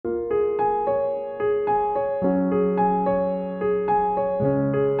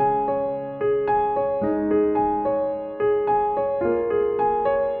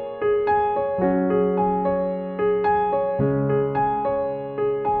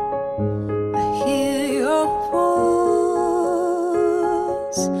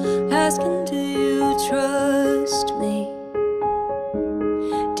asking, do you trust me?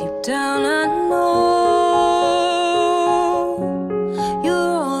 Deep down I know you're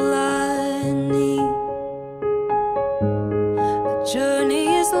all I need. The journey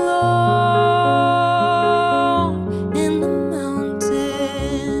is long and the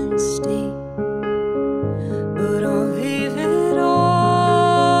mountains steep, but I'll leave it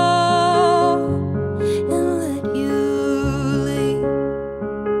all and let you lead.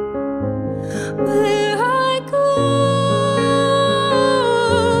 Where I go,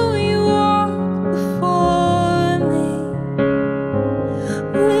 you walk before me.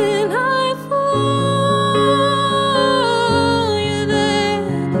 When I fall, you're there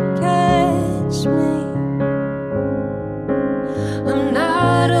to catch me. I'm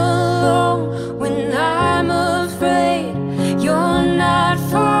not alone when I'm afraid. You're not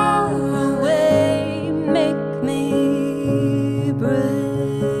far away. Make me brave.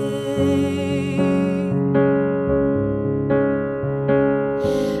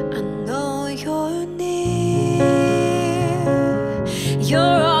 I know you're near.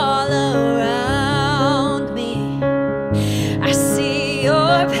 You're